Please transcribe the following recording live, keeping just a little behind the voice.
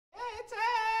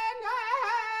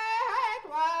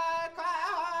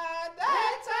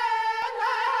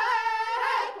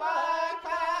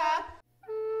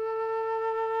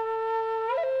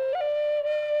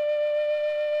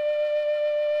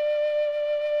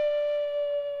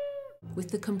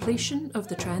With the completion of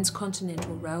the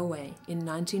Transcontinental Railway in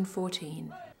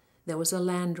 1914, there was a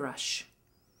land rush.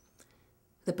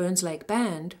 The Burns Lake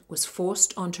Band was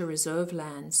forced onto reserve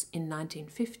lands in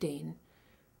 1915,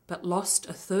 but lost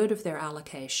a third of their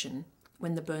allocation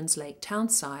when the Burns Lake town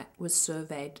site was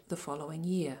surveyed the following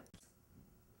year.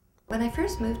 When I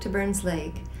first moved to Burns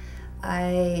Lake,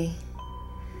 I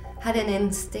had an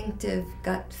instinctive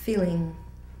gut feeling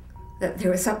that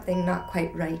there was something not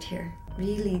quite right here.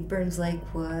 Really, Burns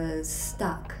Lake was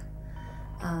stuck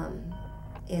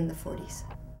in the 40s.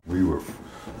 We were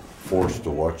forced to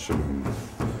watch them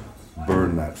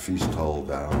burn that feast hall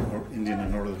down. Indian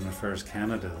and Northern Affairs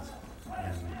Canada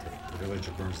and the village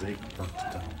of Burns Lake burnt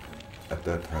it down. At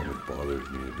that time it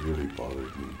bothered me, it really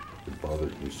bothered me. It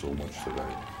bothered me so much that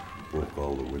I broke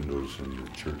all the windows in the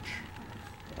church.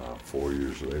 4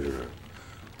 years later,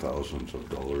 thousands of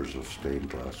dollars of stained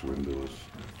glass windows.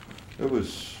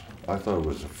 I thought it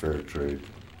was a fair trade.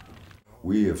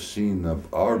 We have seen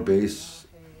our base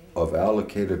of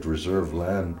allocated reserve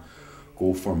land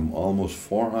go from almost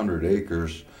 400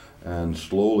 acres and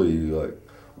slowly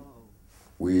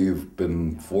we've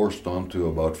been forced onto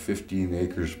about 15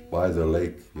 acres by the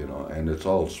lake, and it's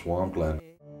all swampland.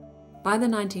 By the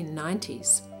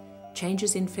 1990s,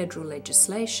 changes in federal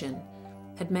legislation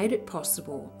had made it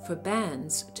possible for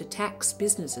bands to tax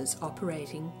businesses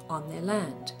operating on their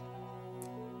land.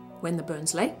 When the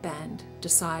Burns Lake Band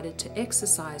decided to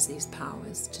exercise these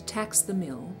powers to tax the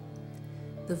mill,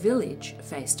 the village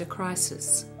faced a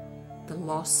crisis, the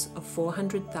loss of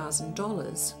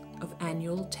 $400,000 of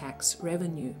annual tax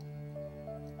revenue.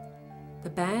 The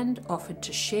band offered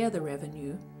to share the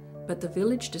revenue, but the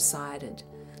village decided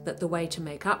that the way to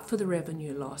make up for the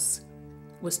revenue loss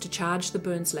was to charge the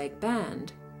Burns Lake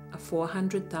Band a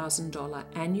 $400,000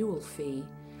 annual fee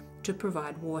to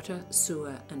provide water,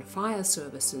 sewer and fire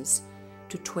services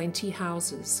to 20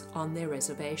 houses on their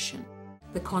reservation.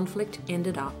 The conflict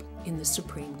ended up in the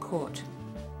Supreme Court.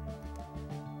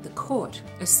 The court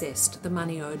assessed the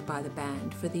money owed by the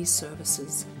band for these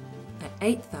services at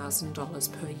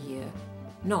 $8,000 per year,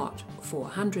 not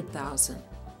 $400,000.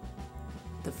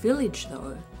 The village,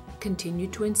 though,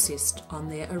 continued to insist on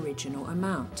their original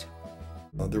amount.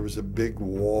 There was a big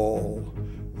wall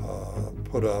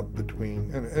put up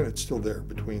between, and it's still there,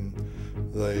 between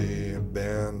the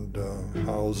band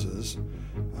houses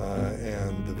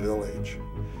and the village.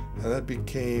 And that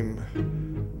became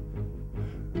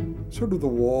sort of the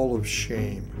wall of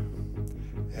shame.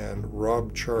 And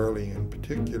Rob Charlie in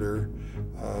particular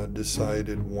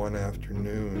decided one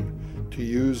afternoon to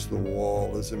use the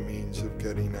wall as a means of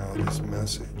getting out his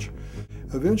message.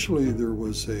 Eventually there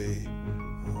was a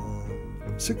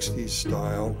 60s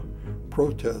style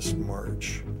protest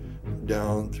march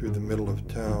down through the middle of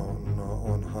town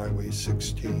on Highway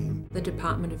 16. The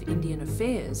Department of Indian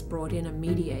Affairs brought in a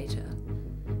mediator,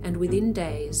 and within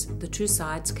days the two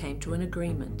sides came to an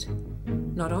agreement,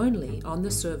 not only on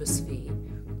the service fee,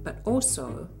 but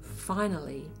also,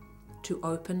 finally, to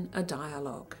open a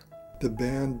dialogue. The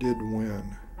band did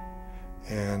win,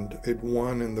 and it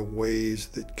won in the ways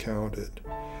that counted.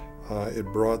 It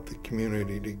brought the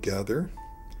community together.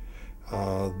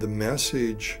 The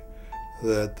message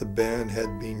that the band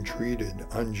had been treated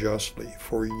unjustly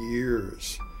for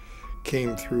years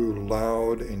came through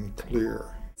loud and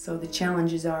clear. So the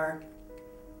challenges are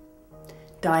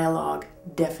dialogue,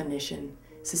 definition,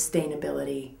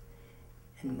 sustainability,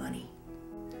 and money.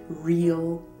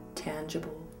 Real,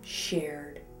 tangible,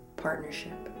 shared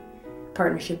partnership.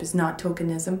 Partnership is not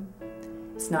tokenism.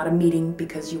 It's not a meeting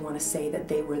because you want to say that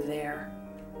they were there.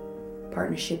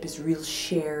 Partnership is real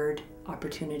shared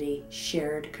opportunity,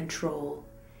 shared control,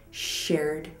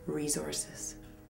 shared resources.